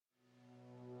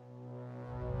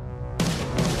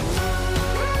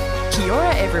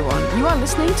everyone, you are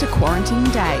listening to Quarantine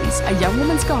Days, a young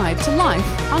woman's guide to life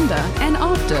under and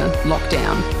after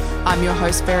lockdown. I'm your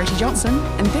host, Verity Johnson,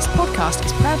 and this podcast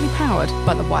is proudly powered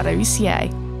by the YWCA.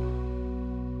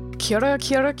 Kia ora,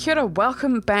 kia ora, kia ora.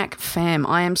 Welcome back, fam.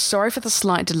 I am sorry for the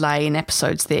slight delay in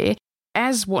episodes there.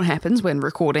 As what happens when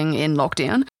recording in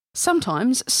lockdown,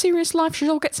 sometimes serious life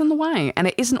schedule gets in the way, and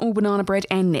it isn't all banana bread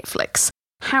and Netflix.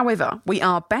 However, we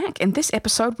are back. In this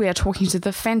episode, we are talking to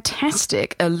the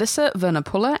fantastic Alyssa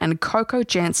Vernapula and Coco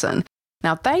Jansen.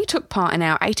 Now, they took part in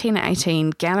our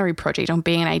 1818 gallery project on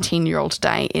being an 18-year-old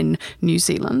today in New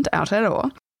Zealand,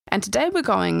 Aotearoa. And today we're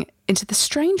going into the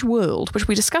strange world, which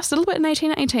we discussed a little bit in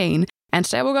 1818, and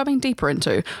today we're going deeper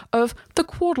into, of the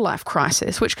quarter-life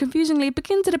crisis, which confusingly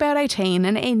begins at about 18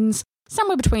 and ends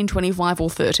somewhere between 25 or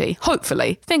 30.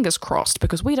 Hopefully. Fingers crossed,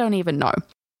 because we don't even know.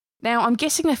 Now, I'm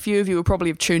guessing a few of you will probably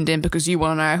have tuned in because you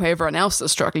want to know how everyone else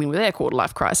is struggling with their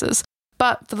quarter-life crisis.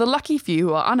 But for the lucky few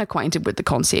who are unacquainted with the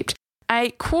concept, a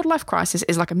quarter-life crisis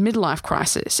is like a midlife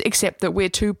crisis, except that we're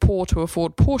too poor to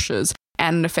afford Porsches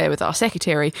and an affair with our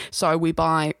secretary, so we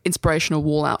buy inspirational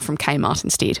wall art from Kmart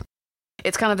instead.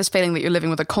 It's kind of this feeling that you're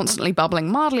living with a constantly bubbling,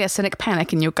 mildly acidic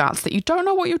panic in your guts that you don't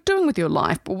know what you're doing with your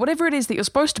life, but whatever it is that you're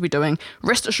supposed to be doing,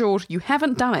 rest assured you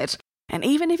haven't done it. And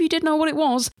even if you did know what it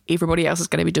was, everybody else is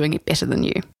going to be doing it better than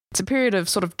you. It's a period of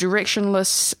sort of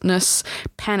directionlessness,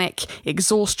 panic,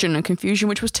 exhaustion and confusion,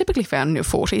 which was typically found in your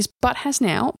 40s, but has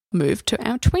now moved to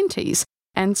our 20s.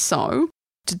 And so,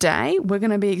 today we're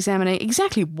going to be examining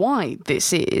exactly why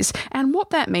this is and what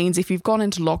that means if you've gone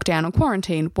into lockdown or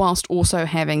quarantine whilst also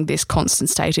having this constant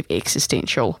state of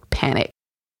existential panic.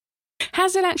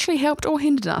 Has it actually helped or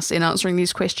hindered us in answering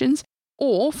these questions?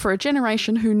 Or, for a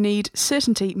generation who need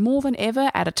certainty more than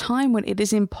ever at a time when it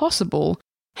is impossible,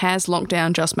 has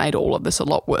lockdown just made all of this a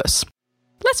lot worse?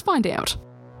 Let's find out.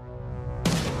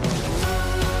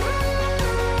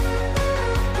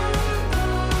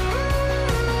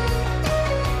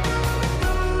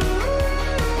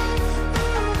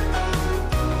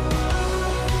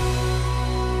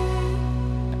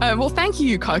 Well, thank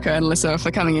you, Coco and Alyssa,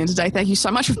 for coming in today. Thank you so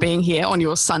much for being here on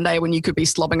your Sunday when you could be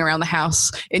slobbing around the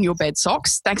house in your bed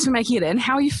socks. Thanks for making it in.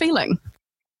 How are you feeling?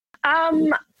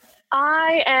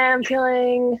 I am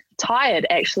feeling tired,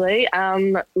 actually.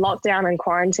 Lockdown and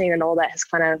quarantine and all that has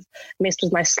kind of messed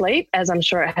with my sleep, as I'm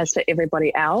sure it has for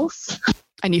everybody else.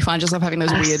 And you find yourself having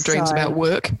those weird dreams about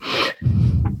work?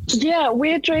 Yeah,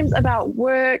 weird dreams about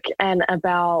work and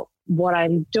about what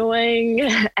I'm doing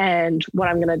and what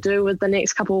I'm going to do with the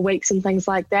next couple of weeks and things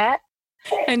like that.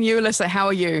 And you, Alyssa, how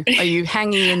are you? Are you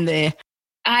hanging in there?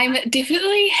 I'm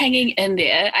definitely hanging in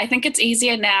there. I think it's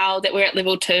easier now that we're at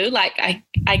level 2. Like I'm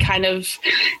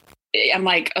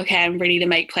like, okay, I'm ready to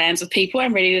make plans with people.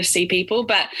 I'm ready to see people,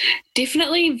 but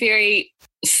definitely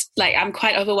I'm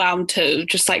quite overwhelmed too,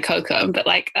 just like Coco, but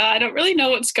I don't really know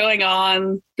what's going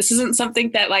on. This isn't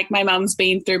something that my mum's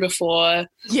been through before.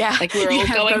 Yeah. We're all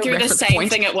going through the same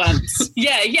thing at once.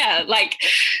 Yeah.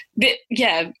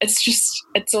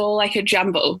 It's all like a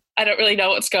jumble. I don't really know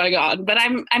what's going on, but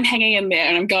I'm hanging in there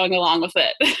and I'm going along with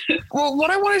it. Well,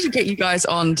 what I wanted to get you guys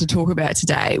on to talk about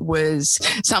today was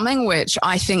something which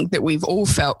I think that we've all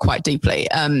felt quite deeply.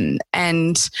 And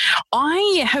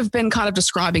I have been kind of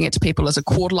describing it to people as a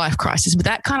quarter life crisis, but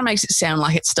that kind of makes it sound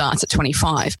like it starts at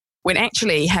 25. When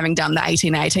actually, having done the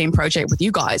 1818 project with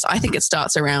you guys, I think it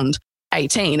starts around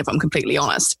 18, if I'm completely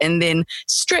honest, and then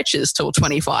stretches till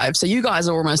 25. So you guys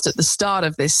are almost at the start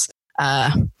of this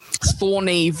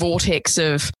thorny vortex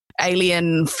of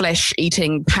alien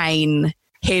flesh-eating pain,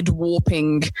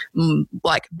 head-warping,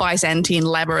 Byzantine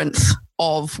labyrinth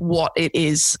of what it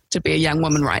is to be a young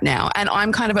woman right now. And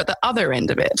I'm kind of at the other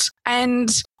end of it. And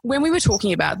when we were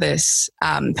talking about this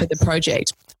for the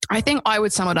project, I think I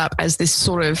would sum it up as this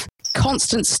sort of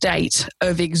constant state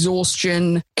of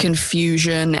exhaustion,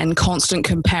 confusion, and constant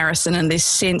comparison, and this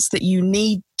sense that you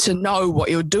need to know what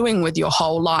you're doing with your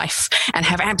whole life and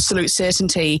have absolute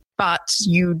certainty, but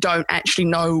you don't actually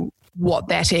know what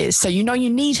that is. So you know you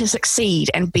need to succeed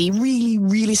and be really,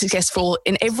 really successful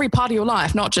in every part of your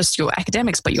life, not just your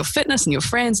academics, but your fitness and your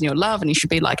friends and your love. And you should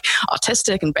be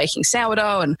artistic and baking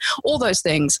sourdough and all those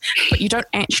things, but you don't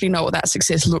actually know what that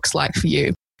success looks like for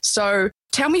you. So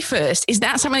tell me first, is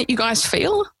that something that you guys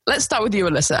feel? Let's start with you,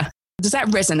 Alyssa. Does that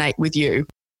resonate with you?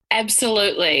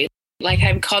 Absolutely.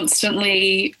 I'm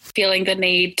constantly feeling the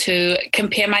need to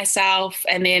compare myself.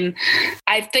 And then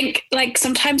I think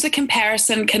sometimes the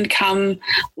comparison can come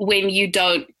when you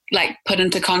don't put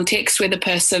into context where the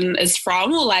person is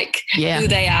from or who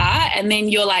they are. And then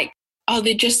you're oh,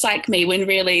 they're just like me, when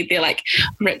really they're like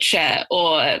richer,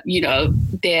 or, you know,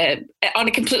 they're on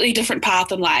a completely different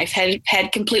path in life,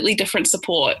 had completely different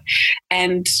support.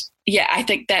 And yeah, I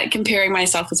think that comparing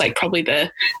myself is like probably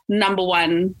the number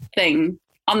one thing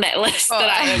on that list that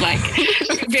I am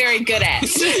like very good at.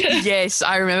 Yes,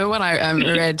 I remember when I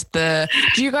read do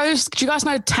you guys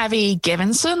know Tavi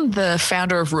Gevinson, the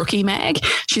founder of Rookie Mag?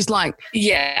 She's like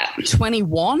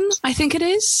 21, I think it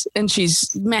is, and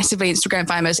she's massively Instagram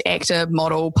famous, actor,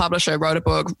 model, publisher, wrote a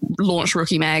book, launched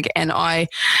Rookie Mag, and I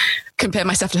compare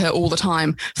myself to her all the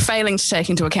time, failing to take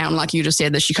into account, like you just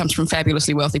said, that she comes from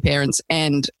fabulously wealthy parents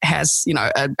and has, you know,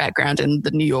 a background in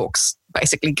the New York's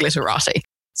basically glitterati.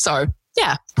 So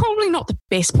yeah, probably not the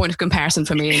best point of comparison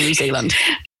for me in New Zealand.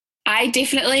 I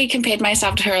definitely compared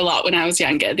myself to her a lot when I was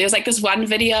younger. There was like this one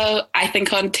video, I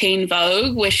think on Teen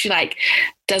Vogue, where she like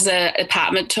does an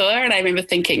apartment tour. And I remember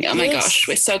thinking, oh my gosh,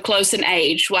 we're so close in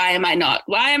age. Why am I not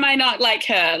like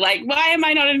her? Like, why am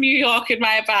I not in New York in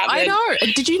my apartment? I know.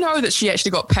 Did you know that she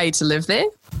actually got paid to live there?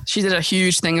 She did a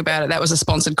huge thing about it. That was a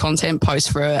sponsored content post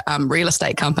for a real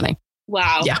estate company.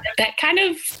 Wow. Yeah. That kind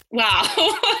of, wow.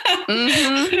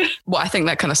 Mm-hmm. Well, I think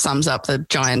that kind of sums up the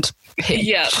giant hit.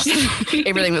 Yeah.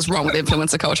 Everything that's wrong with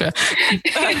influencer culture.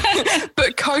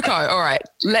 But Coco, all right,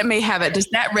 let me have it. Does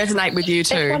that resonate with you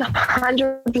too? It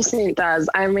 100% does.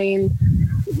 I mean,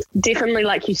 definitely,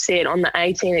 like you said, on the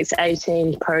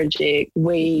 18x18 project,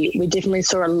 we definitely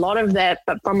saw a lot of that,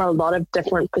 but from a lot of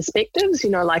different perspectives.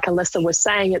 You know, like Alyssa was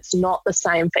saying, it's not the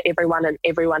same for everyone, and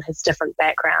everyone has different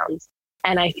backgrounds.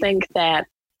 And I think that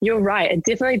you're right. It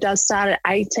definitely does start at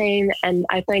 18. And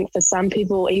I think for some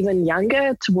people, even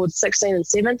younger, towards 16 and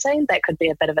 17, that could be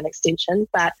a bit of an extension.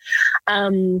 But,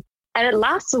 and it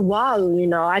lasts a while, you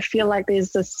know. I feel like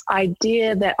there's this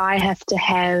idea that I have to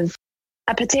have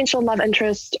a potential love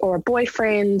interest or a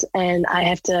boyfriend, and I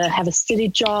have to have a steady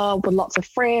job with lots of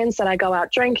friends that I go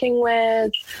out drinking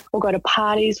with or go to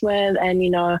parties with, and,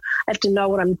 you know, I have to know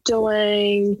what I'm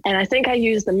doing. And I think I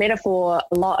used the metaphor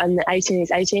a lot in the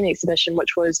 18x18 exhibition,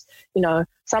 which was, you know,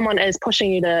 someone is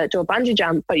pushing you to do a bungee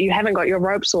jump, but you haven't got your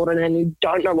rope sorted and you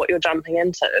don't know what you're jumping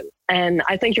into. And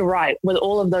I think you're right with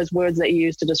all of those words that you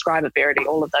used to describe it, Verity,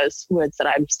 all of those words that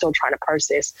I'm still trying to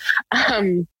process,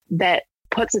 that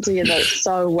puts it together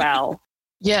so well.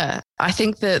 Yeah, I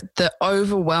think that the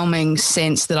overwhelming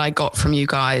sense that I got from you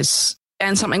guys,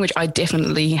 and something which I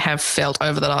definitely have felt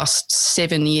over the last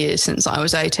 7 years since I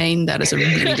was 18, that is a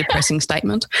really depressing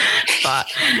statement. But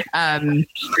yeah,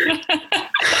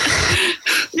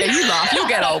 you laugh, you'll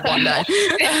get old one day.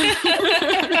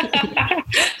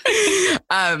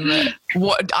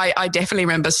 What I definitely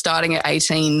remember starting at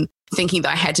 18, thinking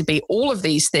that I had to be all of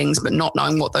these things, but not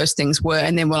knowing what those things were.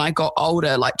 And then when I got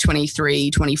older, like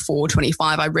 23, 24,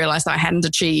 25, I realized that I hadn't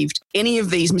achieved any of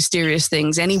these mysterious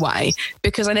things anyway,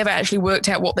 because I never actually worked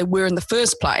out what they were in the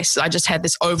first place. I just had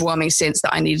this overwhelming sense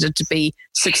that I needed to be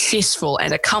successful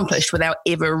and accomplished without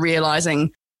ever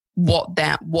realizing what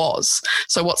that was.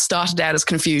 So what started out as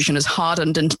confusion has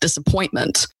hardened into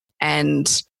disappointment.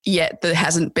 And yet there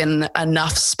hasn't been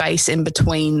enough space in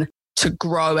between to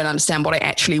grow and understand what I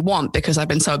actually want, because I've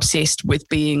been so obsessed with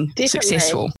being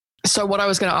successful. So what I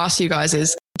was going to ask you guys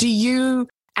is, do you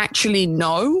actually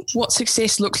know what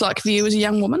success looks like for you as a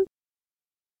young woman?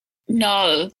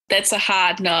 No, that's a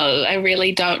hard no. I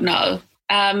really don't know.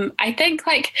 I think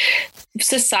like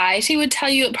society would tell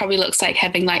you it probably looks like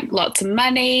having like lots of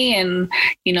money and,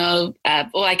 you know,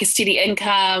 or like a steady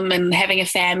income and having a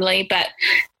family. But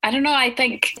I don't know. I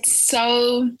think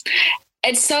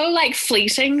it's so like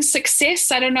fleeting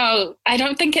success. I don't know. I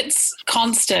don't think it's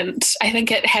constant. I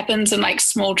think it happens in like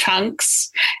small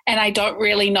chunks, and I don't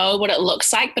really know what it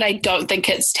looks like, but I don't think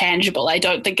it's tangible. I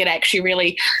don't think it actually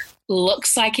really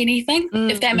looks like anything,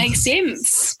 if that makes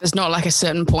sense. There's not like a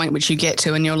certain point which you get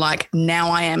to and you're like, now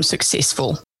I am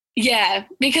successful. Yeah,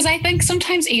 because I think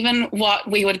sometimes even what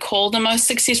we would call the most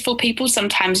successful people,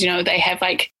 sometimes, you know, they have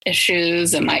like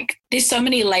issues, and like there's so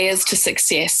many layers to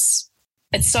success.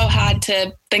 It's so hard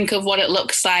to think of what it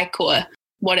looks like or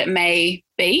what it may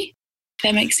be. If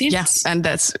that makes sense. Yeah, and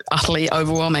that's utterly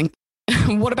overwhelming.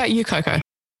 What about you, Coco?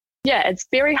 Yeah, it's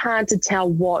very hard to tell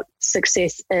what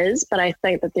success is, but I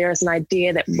think that there is an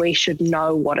idea that we should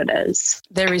know what it is.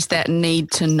 There is that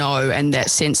need to know, and that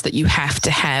sense that you have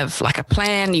to have like a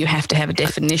plan, you have to have a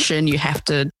definition, you have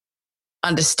to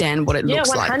understand what it looks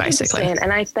like, basically.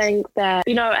 And I think that,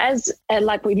 you know, as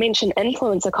like we mentioned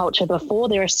influencer culture before,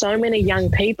 there are so many young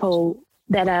people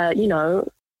that are, you know,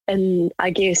 in,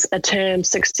 I guess, a term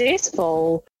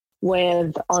successful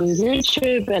with on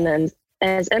YouTube and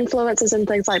as influencers and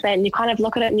things like that. And you kind of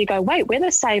look at it and you go, wait, we're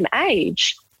the same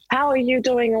age. how are you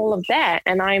doing all of that?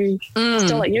 And I'm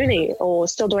still at uni or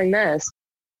still doing this.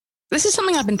 This is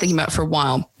something I've been thinking about for a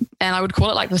while, and I would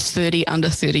call it like the 30 under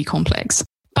 30 complex.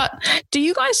 But do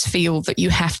you guys feel that you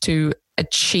have to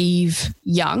achieve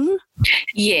young?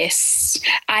 Yes.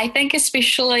 I think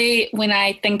especially when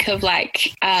I think of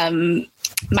like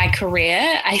my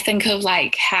career, I think of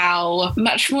like how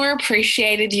much more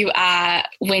appreciated you are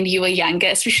when you were younger,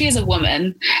 especially as a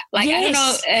woman. Like, I don't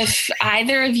know if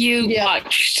either of you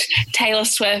watched Taylor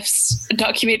Swift's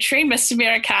documentary, Miss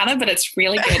Americana, but it's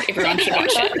really good. Everyone should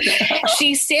watch it.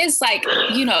 She says, like,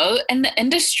 you know, in the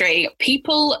industry,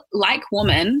 people like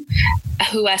women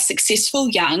who are successful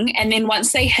young, and then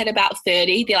once they hit about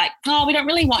 30, they're like, oh, we don't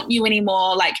really want you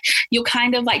anymore. Like, you're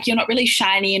kind of like, you're not really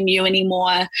shiny and new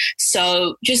anymore.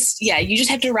 So just, you just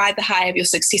have to ride the high of your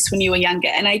success when you were younger.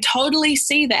 And I totally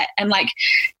see that. And like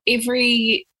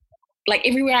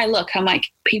everywhere I look, I'm like,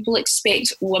 people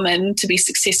expect women to be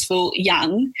successful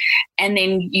young, and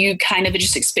then you kind of are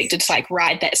just expected to like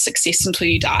ride that success until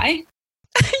you die.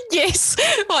 Yes.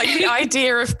 Like the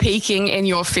idea of peaking in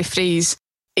your 50s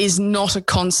is not a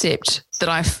concept that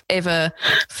I've ever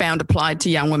found applied to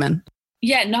young women.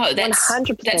 Yeah, no, that's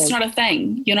 100%. That's not a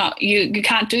thing. You're not, you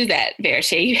can't do that,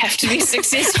 Verity. You have to be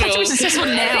successful. You have to be successful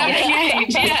now.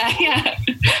 Yeah.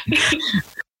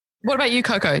 What about you,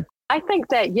 Coco? I think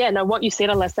that, what you said,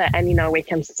 Alyssa, and, you know, we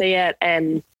can see it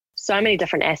in so many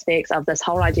different aspects of this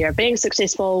whole idea of being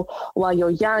successful while you're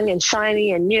young and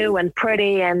shiny and new and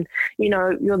pretty and, you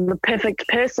know, you're the perfect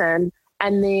person.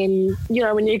 And then, you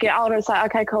know, when you get older, it's like,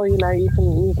 okay, cool, you know, you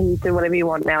can do whatever you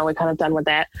want now. We're kind of done with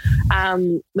that,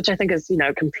 which I think is, you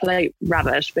know, complete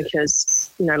rubbish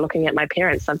because, you know, looking at my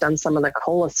parents, they've done some of the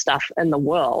coolest stuff in the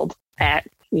world at,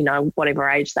 you know, whatever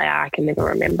age they are. I can never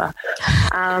remember.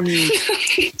 I'm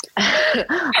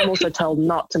also told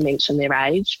not to mention their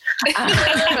age. And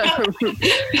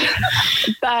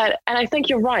I think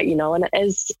you're right, you know, and it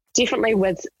is definitely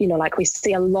with, you know, like we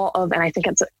see a lot of, and I think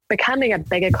it's becoming a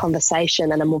bigger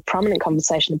conversation and a more prominent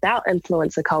conversation about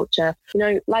influencer culture. You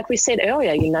know, like we said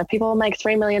earlier, you know, people make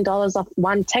 $3 million off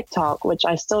one TikTok, which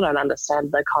I still don't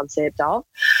understand the concept of.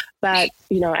 But,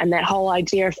 you know, and that whole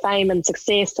idea of fame and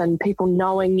success and people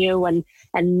knowing you and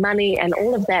money and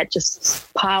all of that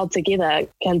just piled together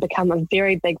can become a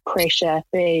very big pressure to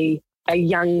be a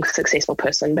young, successful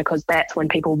person, because that's when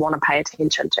people want to pay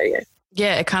attention to you.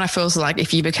 Yeah, it kind of feels like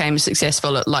if you became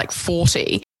successful at like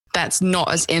 40, that's not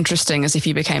as interesting as if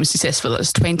you became successful at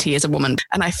 20 as a woman.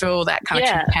 And I feel that kind of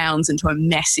compounds into a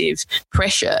massive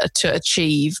pressure to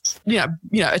achieve,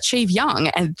 achieve young.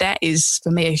 And that is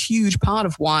for me a huge part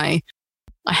of why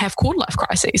I have quarter life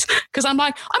crises, because I'm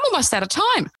like, I'm almost out of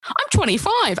time. I'm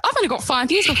 25. I've only got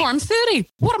 5 years before I'm 30.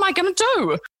 What am I going to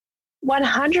do?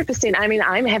 100%. I mean,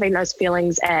 I'm having those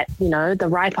feelings at, you know, the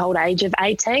ripe old age of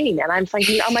 18. And I'm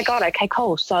thinking, oh my God, okay,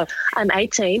 cool. So I'm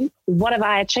 18. What have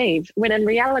I achieved? When in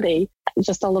reality,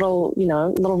 just a little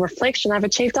reflection, I've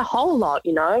achieved a whole lot,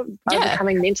 you know,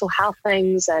 overcoming mental health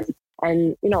things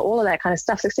and, you know, all of that kind of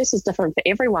stuff. Success is different for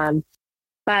everyone.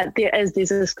 But there's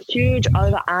this huge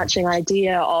overarching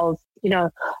idea of, you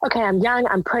know, okay, I'm young,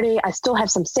 I'm pretty, I still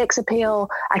have some sex appeal,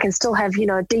 I can still have, you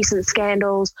know, decent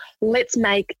scandals. Let's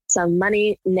make some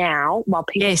money now while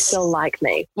people still like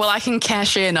me. Well, I can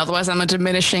cash in, otherwise I'm a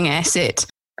diminishing asset.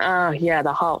 Oh, yeah,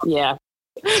 God,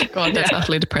 that's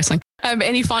utterly depressing.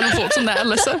 Any final thoughts on that,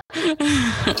 Alyssa?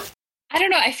 I don't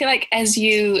know. I feel like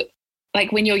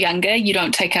like when you're younger, you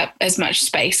don't take up as much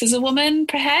space as a woman,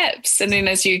 perhaps. And then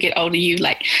as you get older,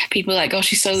 people are like, oh,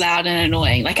 she's so loud and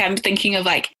annoying. Like I'm thinking of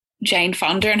like Jane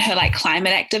Fonda and her like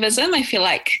climate activism. I feel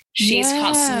like she's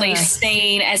constantly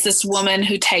seen as this woman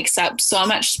who takes up so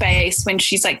much space when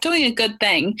she's like doing a good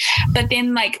thing. But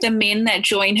then like the men that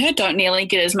join her don't nearly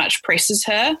get as much press as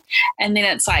her. And then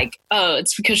it's like, oh,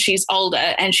 it's because she's older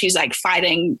and she's like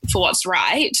fighting for what's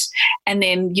right. And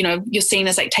then, you know, you're seen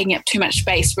as like taking up too much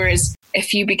space. Whereas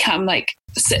if you become like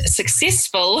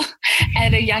successful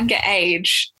at a younger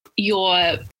age, you're,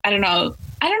 I don't know.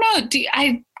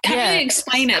 I can't really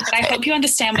explain it, but I hope you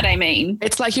understand what I mean.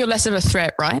 It's like you're less of a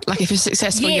threat, right? Like if you're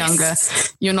successful younger,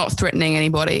 you're not threatening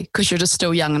anybody because you're just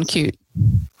still young and cute.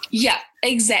 Yeah,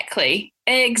 exactly.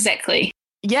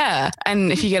 Yeah.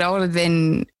 And if you get older,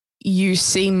 then you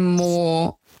seem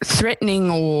more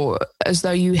threatening or as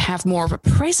though you have more of a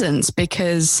presence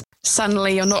because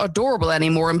suddenly you're not adorable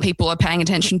anymore and people are paying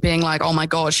attention being like, oh my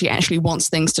God, she actually wants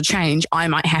things to change. I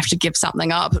might have to give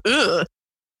something up. Ugh.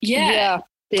 Yeah.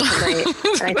 Definitely.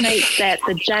 And I think that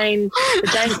the Jane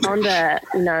Fonda,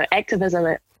 you know,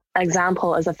 activism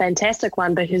example is a fantastic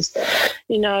one because,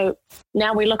 you know,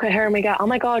 now we look at her and we go, oh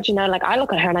my God, you know, like I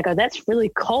look at her and I go, that's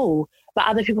really cool. But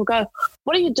other people go,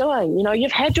 what are you doing? You know,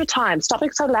 you've had your time. Stop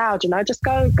being so loud, you know, just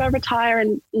go retire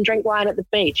and drink wine at the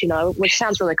beach, you know, which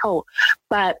sounds really cool.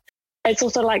 But it's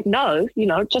also like, no, you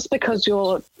know, just because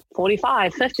you're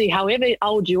 45, 50, however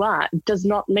old you are, does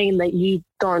not mean that you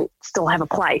don't still have a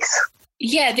place.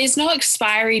 Yeah, there's no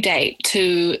expiry date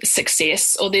to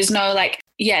success, or there's no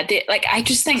I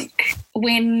just think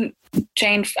when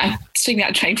I'm speaking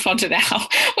about Jane Fonda now,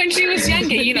 when she was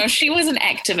younger, you know, she was an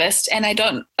activist, and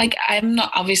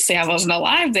I wasn't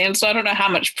alive then, so I don't know how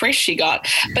much press she got,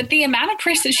 but the amount of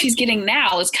press that she's getting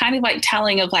now is kind of like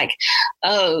telling of like,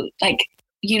 oh, like,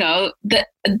 you know, the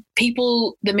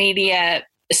people, the media,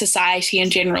 society in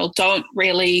general don't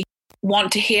really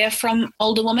want to hear from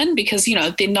older women because, you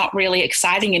know, they're not really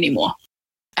exciting anymore.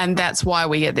 And that's why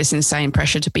we get this insane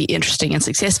pressure to be interesting and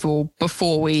successful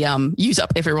before we use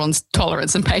up everyone's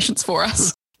tolerance and patience for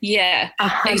us. Yeah,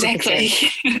 100%. Exactly.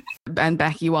 And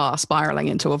back you are spiraling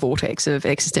into a vortex of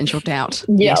existential doubt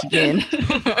yet again.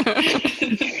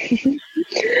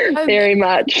 Very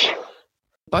much.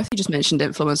 Both of you just mentioned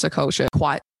influencer culture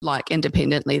quite like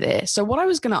independently there. So what I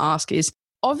was going to ask is,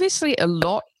 obviously a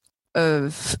lot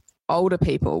of older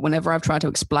people, whenever I've tried to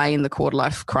explain the quarter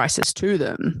life crisis to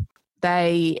them,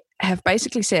 they have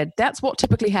basically said that's what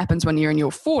typically happens when you're in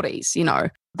your 40s. You know,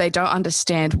 they don't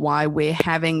understand why we're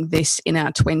having this in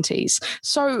our 20s.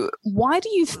 So why do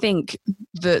you think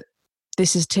that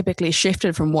this is typically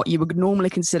shifted from what you would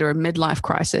normally consider a midlife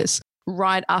crisis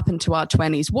right up into our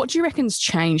 20s? What do you reckon's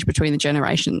changed between the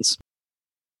generations?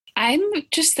 I'm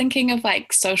just thinking of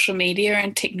like social media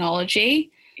and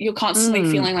technology. You're constantly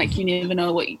feeling like you never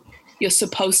know what you're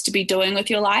supposed to be doing with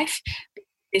your life.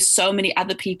 There's so many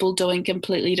other people doing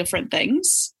completely different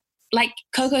things. Like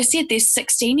Coco said, there's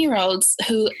 16-year-olds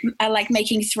who are like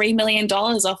making $3 million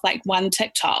off like one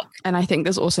TikTok. And I think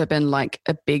there's also been like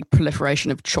a big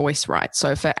proliferation of choice, right?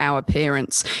 So for our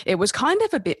parents, it was kind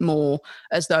of a bit more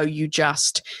as though you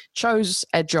just chose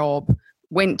a job,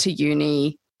 went to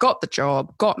uni, got the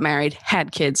job, got married,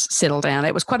 had kids, settled down.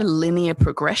 It was quite a linear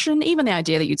progression. Even the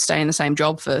idea that you'd stay in the same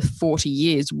job for 40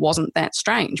 years wasn't that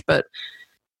strange. But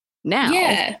now.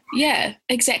 Yeah,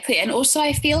 exactly. And also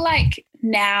I feel like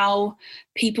now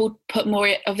people put more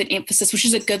of an emphasis, which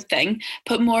is a good thing,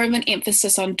 put more of an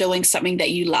emphasis on doing something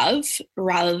that you love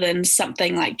rather than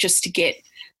something like just to get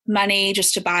money,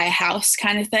 just to buy a house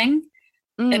kind of thing.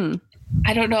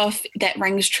 I don't know if that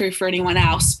rings true for anyone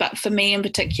else, but for me in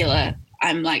particular,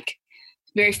 I'm like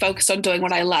very focused on doing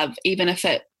what I love, even if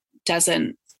it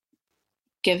doesn't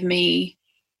give me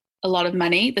a lot of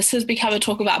money. This has become a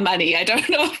talk about money. I don't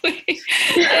know if we...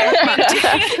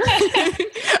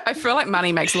 I feel like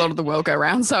money makes a lot of the world go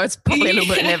round, so it's probably a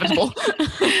little bit inevitable.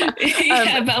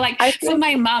 But like for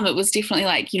my mum, it was definitely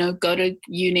like, you know, go to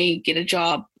uni, get a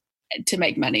job to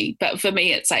make money. But for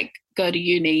me, it's like go to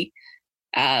uni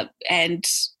and,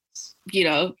 you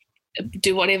know,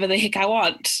 do whatever the heck I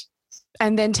want.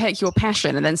 And then take your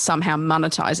passion and then somehow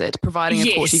monetize it, providing,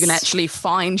 of course, you can actually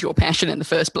find your passion in the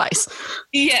first place.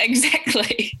 Yeah,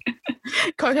 exactly.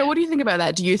 Coco, what do you think about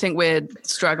that? Do you think we're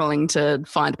struggling to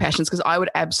find passions? Because I would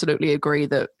absolutely agree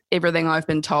that everything I've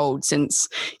been told since,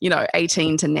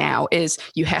 18 to now is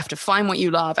you have to find what you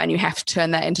love and you have to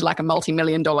turn that into like a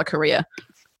multi-million-dollar career.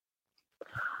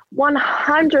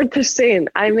 100%.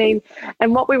 I mean,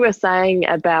 and what we were saying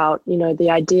about, the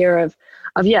idea of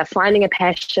finding a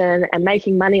passion and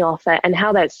making money off it and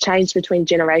how that's changed between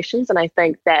generations. And I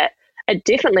think that it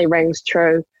definitely rings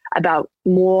true about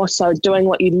more so doing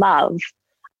what you love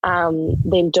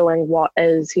than doing what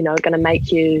is, going to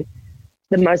make you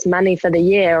the most money for the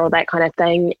year or that kind of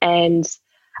thing. And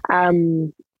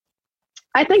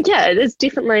I think, it is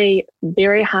definitely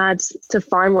very hard to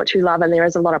find what you love. And there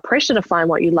is a lot of pressure to find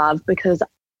what you love because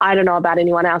I don't know about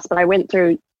anyone else, but I went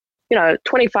through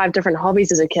 25 different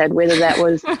hobbies as a kid, whether that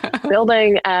was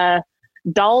building a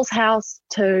doll's house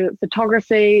to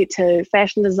photography to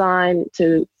fashion design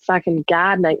to fucking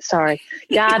gardening.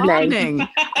 Gardening.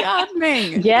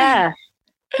 Yeah.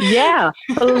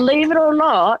 Believe it or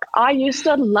not, I used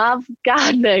to love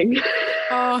gardening.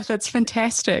 Oh, that's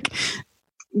fantastic.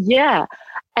 Yeah.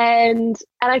 And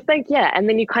I think, and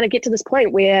then you kind of get to this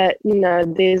point where,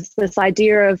 there's this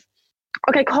idea of,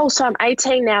 okay, cool, so I'm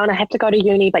 18 now and I have to go to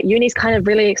uni, but uni's kind of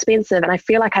really expensive and I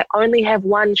feel like I only have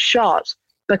one shot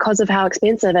because of how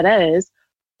expensive it is.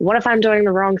 What if I'm doing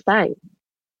the wrong thing?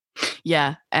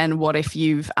 Yeah, and what if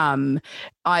you've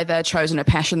either chosen a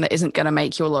passion that isn't going to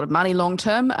make you a lot of money long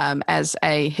term? As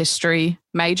a history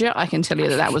major, I can tell you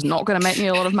that was not going to make me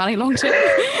a lot of money long term.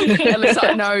 At least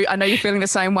I know you're feeling the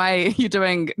same way. You're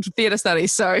doing theatre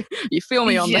studies, so you feel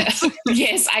me on this.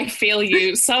 Yes, I feel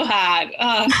you so hard.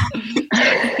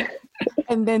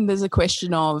 And then there's a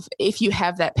question of, if you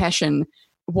have that passion,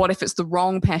 what if it's the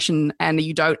wrong passion and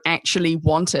you don't actually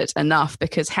want it enough?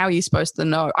 Because how are you supposed to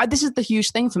know? This is the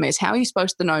huge thing for me, is how are you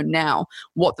supposed to know now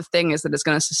what the thing is that is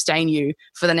going to sustain you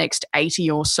for the next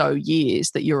 80 or so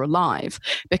years that you're alive?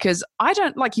 Because I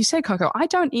don't, like you said, Coco, I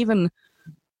don't even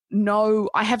know.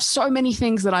 I have so many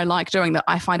things that I like doing that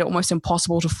I find it almost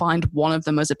impossible to find one of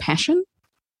them as a passion.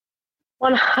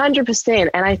 100%.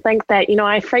 And I think that,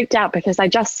 I freaked out because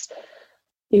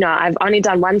I've only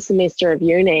done one semester of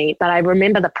uni, but I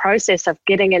remember the process of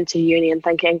getting into uni and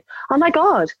thinking, oh my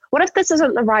God, what if this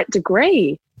isn't the right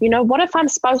degree? What if I'm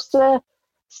supposed to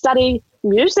study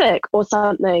music or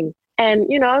something? And,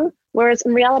 whereas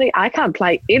in reality, I can't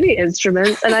play any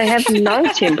instruments and I have no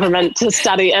temperament to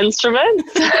study instruments.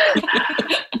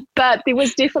 But there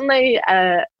was definitely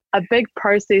a big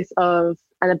process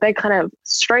and a big kind of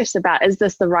stress about, is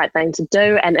this the right thing to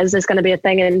do? And is this going to be a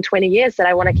thing in 20 years that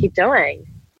I want to keep doing?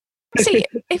 See,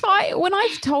 when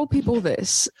I've told people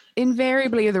this,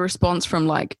 invariably the response from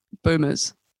like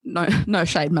boomers, no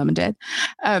shade, mum and dad,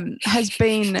 has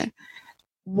been,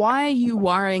 why are you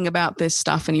worrying about this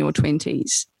stuff in your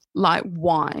 20s? Like,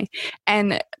 why?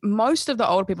 And most of the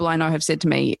older people I know have said to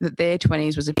me that their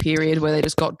 20s was a period where they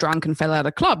just got drunk and fell out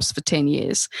of clubs for 10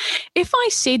 years. If I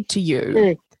said to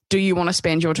you, do you want to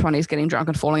spend your 20s getting drunk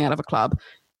and falling out of a club?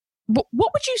 What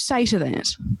would you say to that?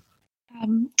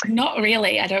 Not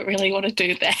really. I don't really want to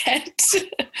do that.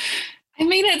 I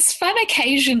mean, it's fun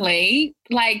occasionally,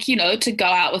 like, to go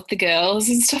out with the girls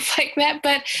and stuff like that.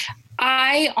 But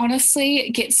I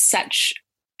honestly get such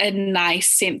a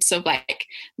nice sense of like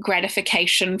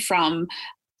gratification from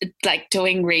like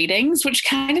doing readings, which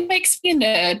kind of makes me a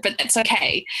nerd, but that's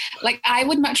okay. Like, I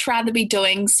would much rather be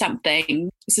doing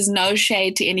something. This is no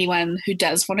shade to anyone who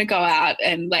does want to go out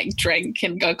and like drink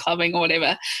and go clubbing or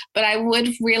whatever, but I would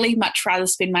really much rather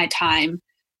spend my time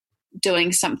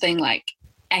doing something like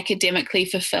academically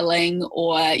fulfilling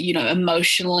or,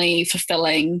 emotionally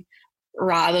fulfilling,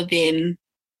 rather than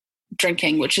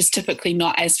drinking, which is typically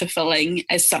not as fulfilling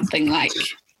as something like,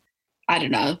 I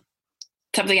don't know,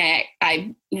 something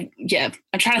I'm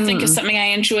trying to think of something I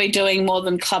enjoy doing more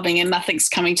than clubbing, and nothing's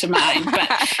coming to mind,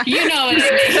 but you know what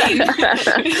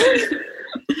I mean.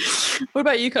 What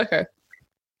about you, Coco?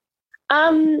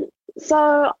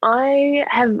 So I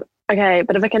have,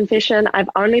 bit of a confession. I've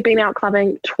only been out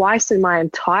clubbing twice in my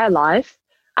entire life.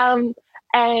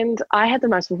 And I had the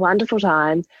most wonderful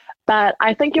time, but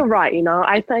I think you're right.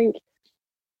 I think,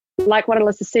 like what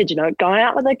Alyssa said, going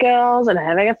out with the girls and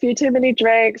having a few too many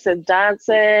drinks and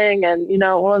dancing and,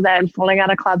 all of that and falling out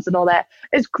of clubs and all that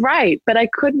is great, but I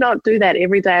could not do that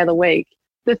every day of the week.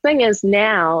 The thing is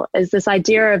now is this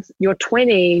idea of your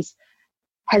 20s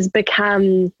has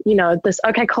become, this,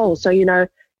 okay, cool. So,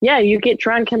 you get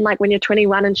drunk and like when you're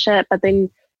 21 and shit, but then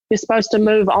you're supposed to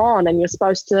move on and you're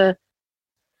supposed to,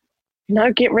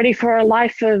 get ready for a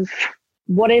life of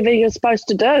whatever you're supposed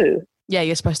to do. Yeah,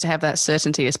 you're supposed to have that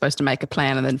certainty. You're supposed to make a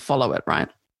plan and then follow it, right?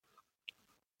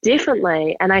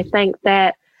 Definitely. And I think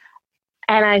that,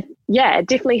 it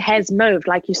definitely has moved.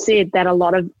 Like you said, that a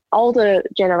lot of older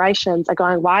generations are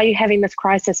going, why are you having this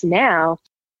crisis now?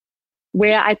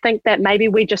 Where I think that maybe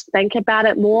we just think about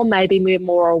it more, maybe we're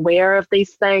more aware of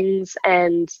these things,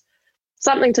 and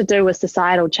something to do with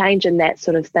societal change and that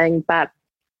sort of thing. But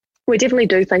we definitely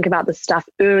do think about this stuff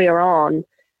earlier on.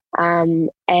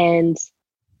 And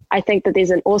I think that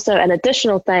there's also an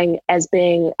additional thing as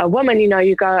being a woman,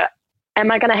 you go, am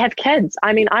I going to have kids?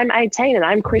 I mean, I'm 18 and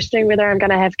I'm questioning whether I'm going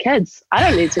to have kids. I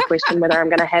don't need to question whether I'm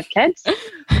going to have kids,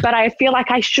 but I feel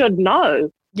like I should know.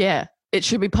 Yeah, it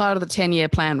should be part of the 10-year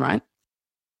plan, right?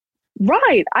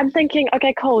 Right. I'm thinking,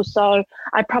 okay, cool. So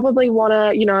I probably want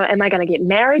to, am I going to get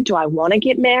married? Do I want to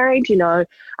get married?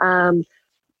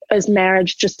 Is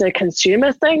marriage just a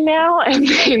consumer thing now? And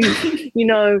then,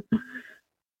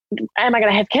 am I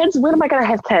going to have kids? When am I going to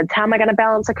have kids? How am I going to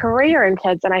balance a career and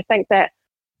kids? And I think that,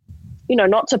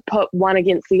 not to put one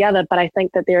against the other, but I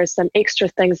think that there are some extra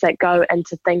things that go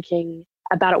into thinking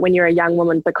about it when you're a young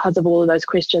woman because of all of those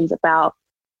questions about,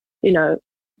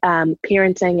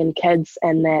 parenting and kids,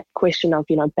 and that question of,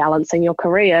 balancing your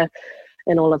career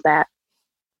and all of that.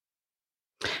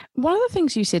 One of the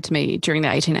things you said to me during the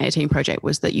 1818 project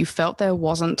was that you felt there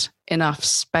wasn't enough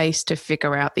space to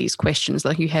figure out these questions.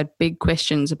 Like, you had big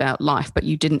questions about life, but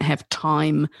you didn't have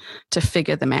time to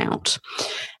figure them out.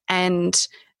 And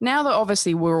now that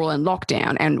obviously we're all in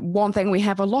lockdown, and one thing we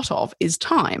have a lot of is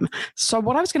time. So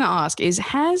what I was going to ask is,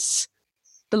 has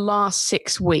the last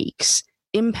 6 weeks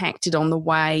impacted on the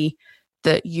way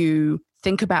that you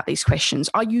think about these questions?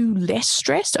 Are you less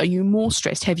stressed? Are you more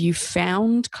stressed? Have you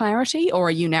found clarity, or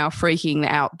are you now freaking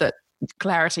out that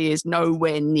clarity is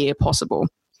nowhere near possible?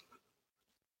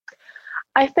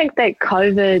 I think that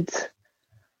COVID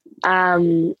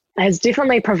has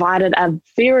definitely provided a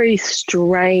very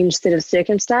strange set of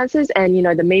circumstances, and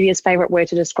the media's favorite word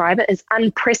to describe it is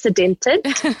unprecedented.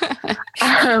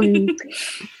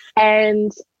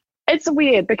 And it's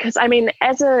weird because,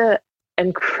 as a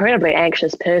incredibly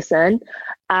anxious person,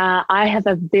 I have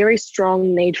a very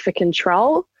strong need for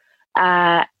control.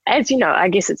 As you know, I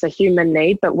guess it's a human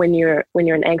need, but when you're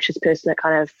an anxious person, it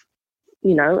kind of,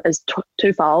 is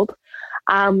twofold.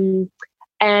 And,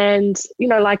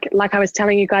 like I was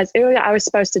telling you guys earlier, I was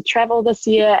supposed to travel this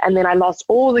year, and then I lost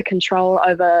all the control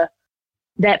over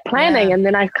that planning. Yeah. And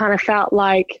then I kind of felt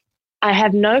like I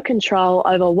have no control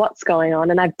over what's going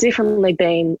on. And I've definitely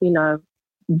been,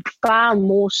 far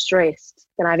more stressed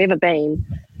than I've ever been.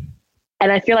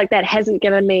 And I feel like that hasn't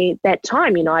given me that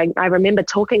time. I remember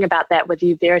talking about that with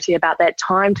you, Verity, about that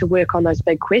time to work on those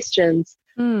big questions.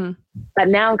 But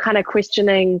now I'm kind of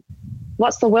questioning,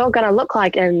 what's the world going to look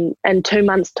like in 2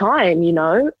 months' time?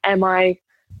 Am I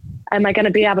going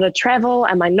to be able to travel?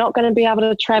 Am I not going to be able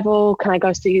to travel? Can I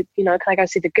go see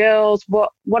the girls?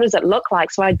 What does it look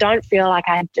like? So I don't feel like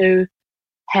I do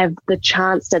have the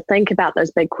chance to think about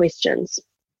those big questions.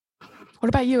 What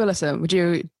about you, Alyssa?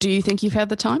 Do you think you've had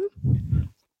the time?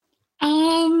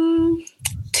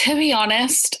 To be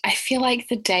honest, I feel like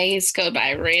the days go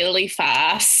by really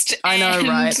fast. I know,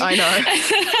 right? I know.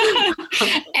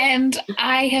 And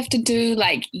I have to do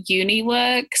like uni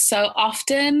work so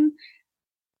often,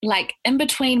 like in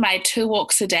between my 2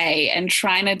 walks a day and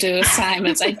trying to do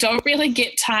assignments, I don't really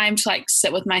get time to like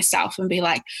sit with myself and be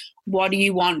like, what do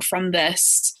you want from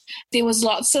this? There was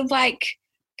lots of like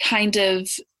kind of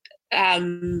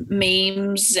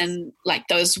memes and like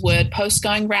those word posts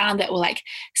going around that were like,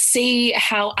 see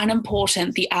how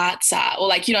unimportant the arts are, or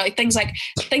like things like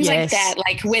that,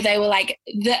 like where they were like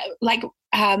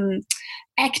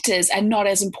actors are not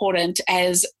as important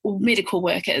as medical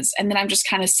workers. And then I'm just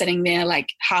kind of sitting there like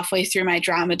halfway through my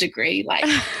drama degree like,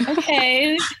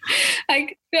 okay,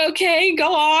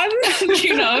 go on.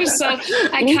 So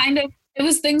I kind of, it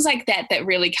was things like that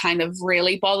really kind of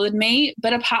really bothered me.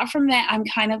 But apart from that, I'm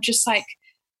kind of just like,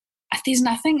 there's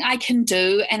nothing I can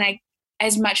do. And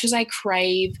as much as I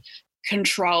crave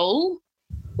control,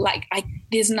 like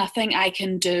there's nothing I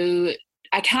can do.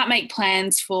 I can't make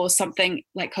plans for something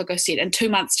like Coco said in 2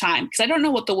 months' time because I don't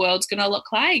know what the world's going to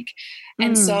look like.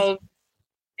 And so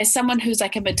as someone who's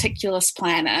like a meticulous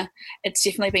planner, it's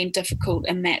definitely been difficult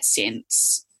in that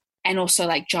sense. And also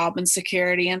like job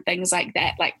insecurity and things like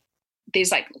that. Like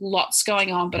there's like lots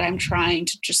going on, but I'm trying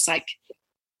to just like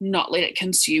not let it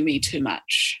consume me too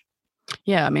much.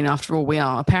 Yeah, after all, we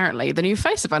are apparently the new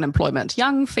face of unemployment,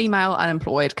 young female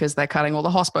unemployed, because they're cutting all the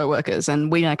hospo workers and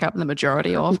we make up the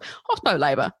majority of hospo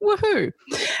labour. Woohoo!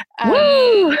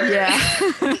 Woo! Yeah,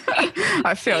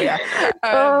 I feel ya.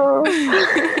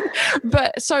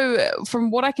 But so from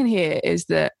what I can hear is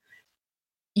that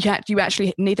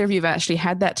neither of you have actually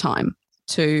had that time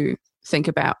to think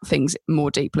about things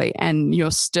more deeply, and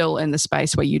you're still in the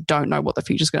space where you don't know what the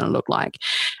future is going to look like.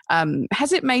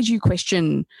 Has it made you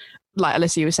question, like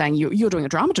Alyssa, you were saying you're doing a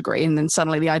drama degree and then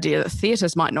suddenly the idea that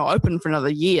theatres might not open for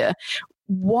another year.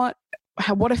 What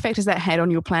effect has that had on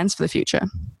your plans for the future?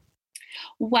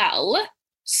 Well,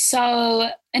 so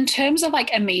in terms of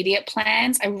like immediate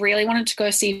plans, I really wanted to go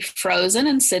see Frozen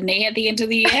in Sydney at the end of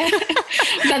the year.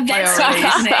 But that's not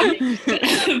happening.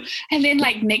 And then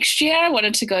like next year I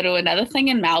wanted to go to another thing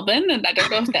in Melbourne, and I don't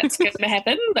know if that's going to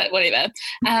happen, but whatever.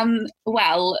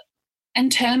 Well, in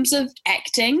terms of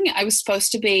acting, I was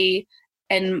supposed to be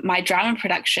in my drama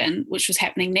production, which was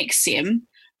happening next sem,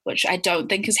 which I don't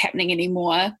think is happening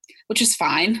anymore, which is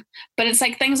fine. But it's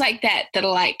like things like that are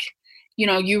like,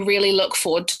 you really look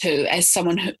forward to as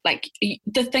someone who like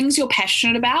the things you're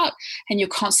passionate about and you're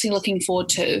constantly looking forward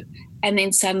to, and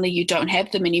then suddenly you don't have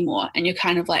them anymore and you're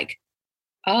kind of like,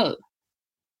 oh,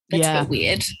 that's a bit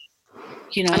weird,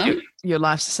 your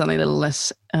life's suddenly a little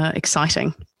less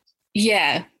exciting.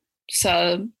 Yeah.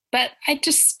 So, but I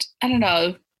don't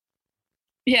know.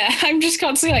 Yeah, I'm just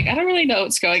constantly like, I don't really know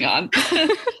what's going on.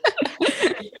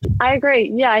 I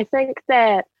agree. Yeah, I think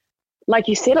that, like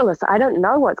you said, Alyssa, I don't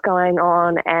know what's going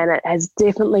on, and it has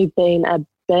definitely been a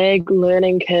big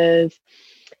learning curve.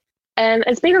 And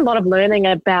it's been a lot of learning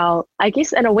about, I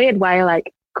guess in a weird way,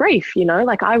 like grief,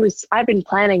 like I've been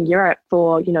planning Europe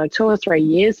for, 2 or 3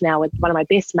 years now with one of my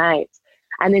best mates,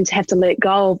 and then to have to let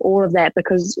go of all of that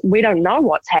because we don't know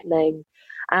what's happening.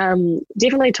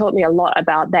 Definitely taught me a lot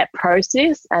about that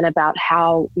process and about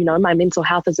how, my mental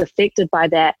health is affected by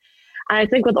that. And I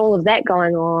think with all of that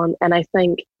going on, and I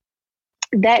think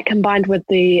that combined with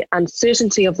the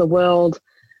uncertainty of the world,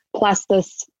 plus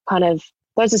this kind of,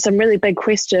 those are some really big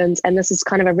questions, and this is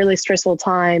kind of a really stressful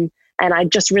time, and I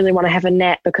just really want to have a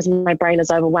nap because my brain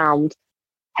is overwhelmed,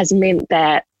 has meant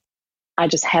that I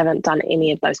just haven't done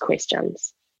any of those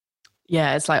questions.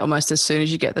 Yeah, it's like almost as soon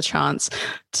as you get the chance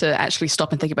to actually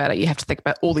stop and think about it, you have to think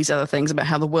about all these other things about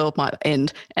how the world might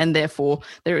end, and therefore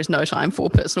there is no time for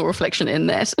personal reflection in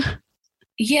that.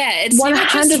 Yeah, it's 100%.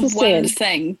 never just one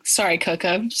thing. Sorry, Coco,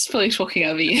 I'm just fully talking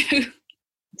over you.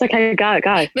 It's okay, go.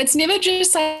 But it's never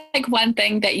just like one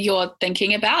thing that you're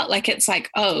thinking about. Like it's like,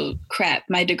 oh, crap,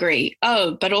 my degree.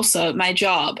 Oh, but also my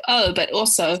job. Oh, but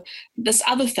also this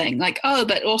other thing. Like, oh,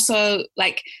 but also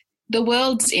like the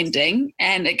world's ending,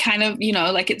 and it kind of, you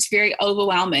know, like it's very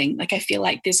overwhelming. Like I feel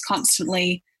like there's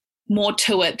constantly more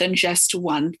to it than just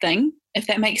one thing, if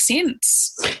that makes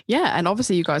sense. Yeah, and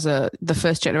obviously you guys are the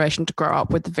first generation to grow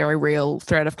up with the very real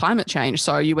threat of climate change.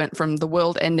 So you went from the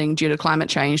world ending due to climate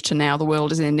change to now the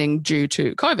world is ending due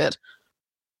to COVID.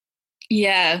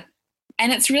 Yeah,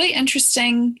 and it's really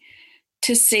interesting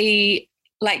to see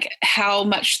like how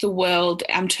much the world,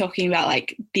 I'm talking about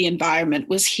like the environment,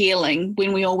 was healing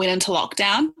when we all went into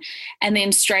lockdown, and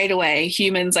then straight away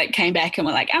humans like came back and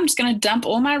were like, I'm just going to dump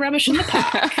all my rubbish in the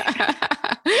park.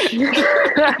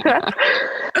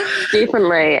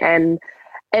 Definitely. And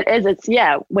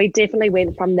we definitely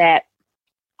went from that,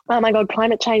 oh my God,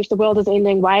 climate change, the world is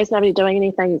ending, why is nobody doing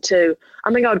anything, to,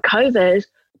 oh my God, COVID,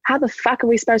 how the fuck are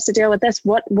we supposed to deal with this?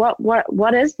 What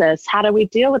is this? How do we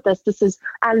deal with this? This is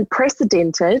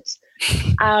unprecedented.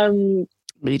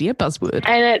 Media buzzword.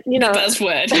 And it, you know, the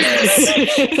buzzword.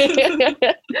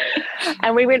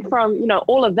 And we went from, you know,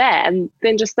 all of that, and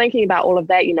then just thinking about all of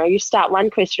that, you know, you start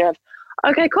one question of,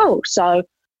 okay, cool. So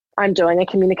I'm doing a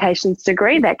communications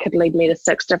degree that could lead me to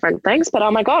 6 different things, but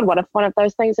oh my God, what if one of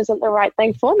those things isn't the right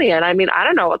thing for me? And I mean, I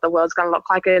don't know what the world's going to look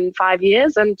like in 5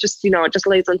 years, and just, you know, it just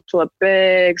leads into a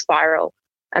big spiral,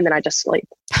 and then I just sleep.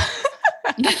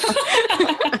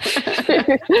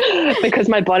 Because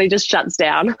my body just shuts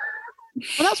down.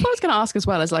 Well, that's what I was going to ask as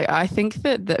well, is like, I think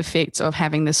that the effects of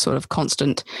having this sort of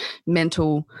constant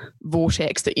mental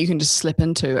vortex that you can just slip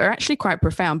into are actually quite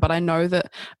profound. But I know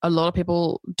that a lot of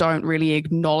people don't really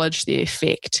acknowledge the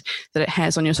effect that it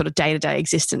has on your sort of day-to-day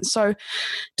existence. So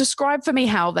describe for me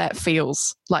how that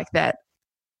feels, like that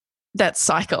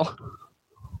cycle.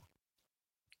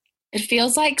 It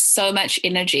feels like so much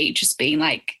energy just being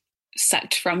like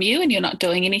sucked from you and you're not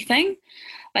doing anything.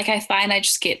 Like I find I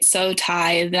just get so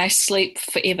tired that I sleep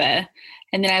forever,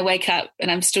 and then I wake up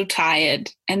and I'm still tired,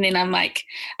 and then I'm like,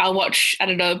 I'll watch, I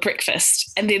don't know,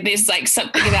 breakfast, and then there's like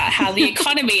something about how the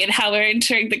economy and how we're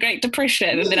entering the Great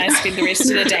Depression, and then I spend the rest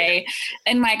of the day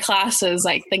in my classes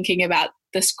like thinking about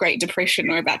this Great Depression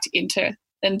we're about to enter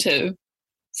into.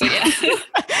 So yeah.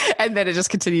 And then it just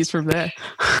continues from there.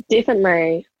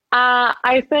 Definitely.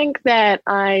 I think that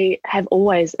I have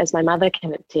always, as my mother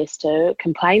can attest to,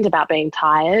 complained about being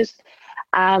tired.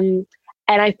 And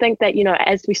I think that, you know,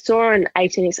 as we saw in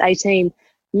 18x18,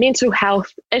 mental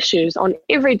health issues on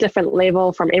every different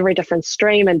level, from every different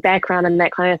stream and background and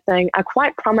that kind of thing, are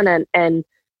quite prominent. And,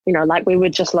 you know, like we were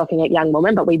just looking at young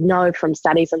women, but we know from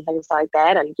studies and things like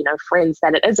that, and, you know, friends,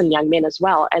 that it is in young men as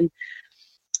well. And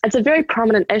it's a very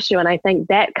prominent issue. And I think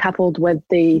that, coupled with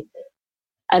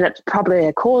and it's probably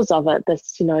a cause of it,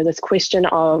 this, you know, this question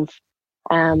of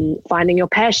finding your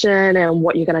passion and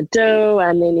what you're going to do,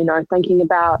 and then, you know, thinking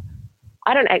about,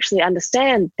 I don't actually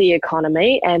understand the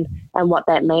economy and what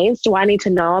that means. Do I need to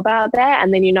know about that?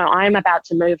 And then, you know, I'm about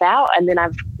to move out, and then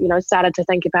I've, you know, started to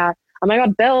think about, oh my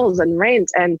God, bills and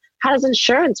rent, and how does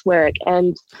insurance work,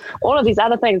 and all of these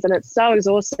other things. And it's so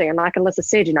exhausting. And like Alyssa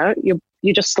said, you know,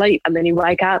 you just sleep, and then you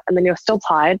wake up, and then you're still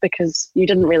tired because you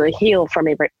didn't really heal from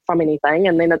anything.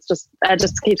 And then it just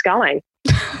keeps going.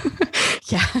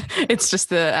 Yeah, it's just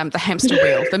the hamster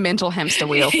wheel, the mental hamster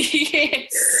wheel.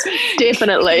 Yes,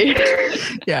 definitely.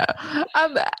 Yeah,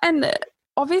 and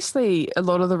obviously a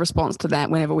lot of the response to that,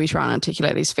 whenever we try and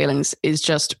articulate these feelings, is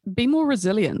just be more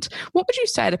resilient. What would you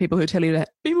say to people who tell you that?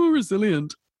 Be more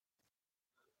resilient.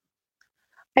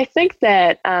 I think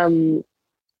that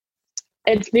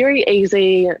it's very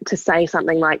easy to say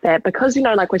something like that because, you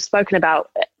know, like we've spoken about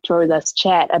through this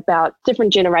chat about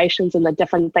different generations and the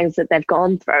different things that they've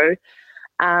gone through.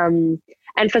 And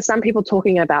for some people,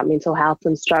 talking about mental health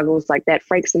and struggles like that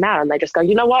freaks them out, and they just go,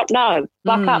 you know what? No,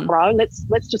 buck up, bro.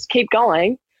 Let's just keep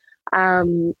going.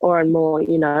 Or in more,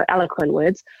 you know, eloquent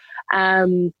words.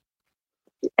 And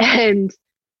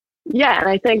yeah, and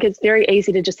I think it's very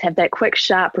easy to just have that quick,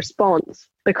 sharp response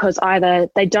because either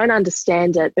they don't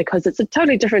understand it because it's a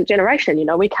totally different generation. You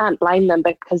know, we can't blame them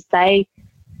because they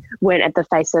weren't at the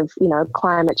face of,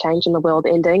 climate change and the world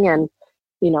ending and,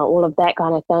 all of that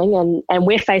kind of thing. And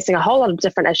we're facing a whole lot of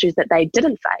different issues that they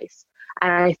didn't face.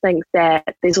 And I think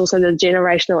that there's also the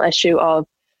generational issue of,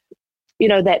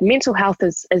 that mental health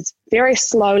is very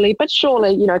slowly but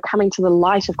surely, coming to the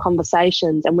light of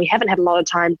conversations. And we haven't had a lot of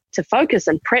time to focus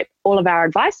and prep all of our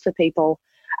advice for people.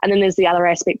 And then there's the other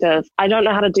aspect of, I don't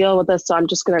know how to deal with this, so I'm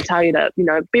just going to tell you to,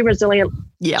 be resilient,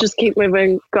 just keep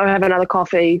moving, go have another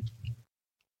coffee,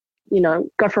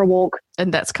 go for a walk.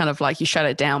 And that's kind of like you shut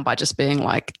it down by just being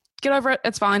like, get over it,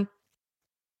 it's fine.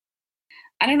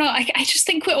 I don't know. I just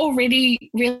think we're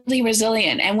already really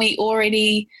resilient, and we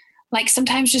already, like,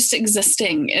 sometimes just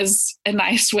existing is a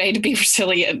nice way to be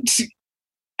resilient.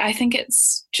 I think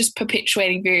it's just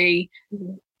perpetuating very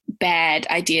bad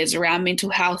ideas around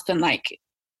mental health and like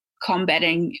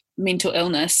combating mental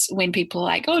illness when people are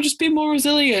like, oh, just be more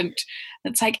resilient.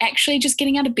 It's like, actually just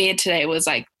getting out of bed today was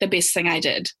like the best thing I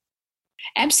did.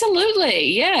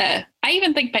 Absolutely. Yeah. I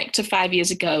even think back to 5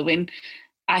 years ago when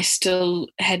I still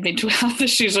had mental health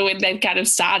issues, or when they've kind of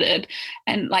started.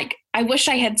 And like, I wish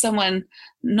I had someone,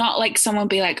 not like someone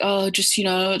be like, oh, just,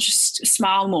 just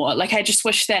smile more. Like, I just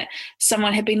wish that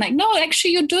someone had been like, no,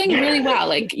 actually you're doing really well.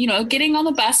 Like, getting on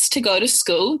the bus to go to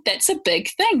school, that's a big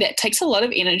thing. That takes a lot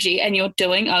of energy and you're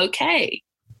doing okay.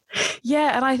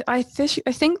 Yeah, and I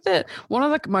think that one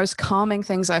of the most calming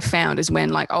things I've found is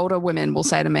when like older women will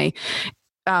say to me,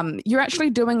 you're actually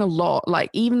doing a lot, like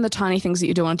even the tiny things that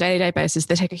you do on a day-to-day basis,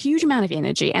 they take a huge amount of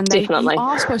energy, and you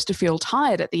are supposed to feel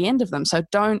tired at the end of them. So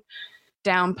don't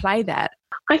downplay that.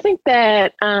 I think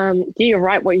that, you're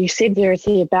right what you said,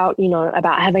 Verity, about,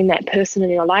 about having that person in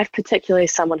your life, particularly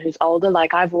someone who's older.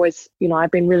 Like I've always,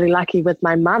 I've been really lucky with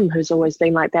my mum, who's always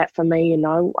been like that for me.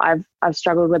 I've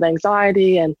struggled with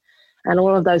anxiety and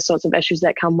all of those sorts of issues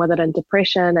that come with it, and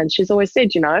depression. And she's always said,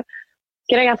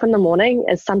 getting up in the morning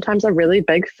is sometimes a really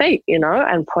big feat,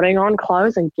 and putting on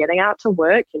clothes and getting out to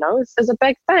work, is a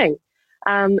big thing.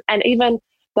 And even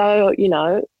though,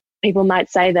 people might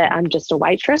say that I'm just a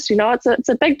waitress, it's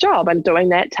a big job, and doing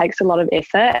that takes a lot of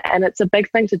effort, and it's a big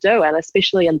thing to do. And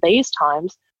especially in these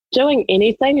times, doing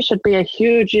anything should be a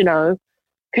huge,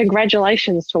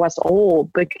 congratulations to us all,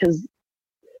 because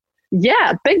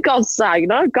big goals,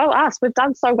 go us. We've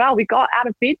done so well. We got out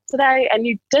of bed today and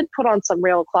you did put on some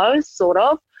real clothes, sort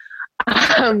of.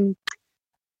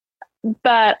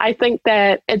 But I think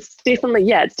that it's definitely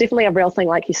a real thing.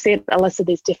 Like you said, Alyssa,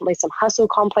 there's definitely some hustle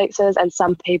complexes, and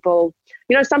some people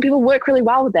work really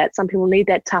well with that. Some people need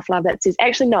that tough love that says,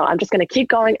 actually, no, I'm just going to keep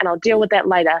going and I'll deal with that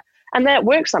later. And that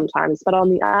works sometimes. But on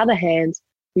the other hand,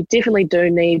 you definitely do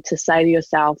need to say to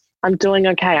yourself, I'm doing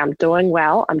okay. I'm doing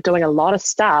well. I'm doing a lot of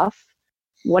stuff.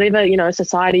 Whatever,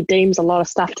 society deems a lot of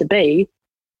stuff to be,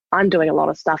 I'm doing a lot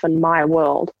of stuff in my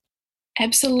world.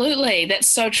 Absolutely. That's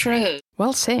so true.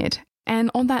 Well said. And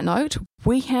on that note,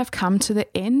 we have come to the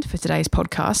end for today's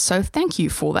podcast. So thank you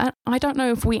for that. I don't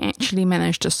know if we actually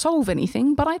managed to solve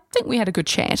anything, but I think we had a good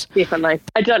chat. Definitely.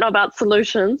 I don't know about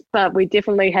solutions, but we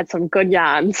definitely had some good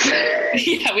yarns.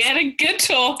 Yeah, we had a good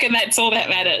talk, and that's all that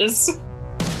matters.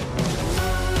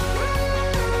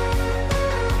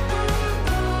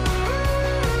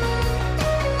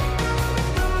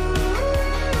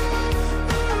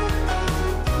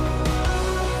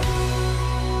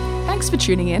 Thanks for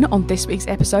tuning in on this week's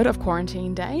episode of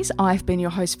Quarantine Days. I've been your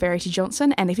host, Verity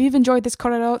Johnson, and if you've enjoyed this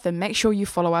corridor, then make sure you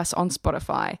follow us on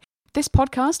Spotify. This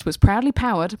podcast was proudly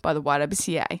powered by the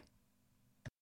YWCA.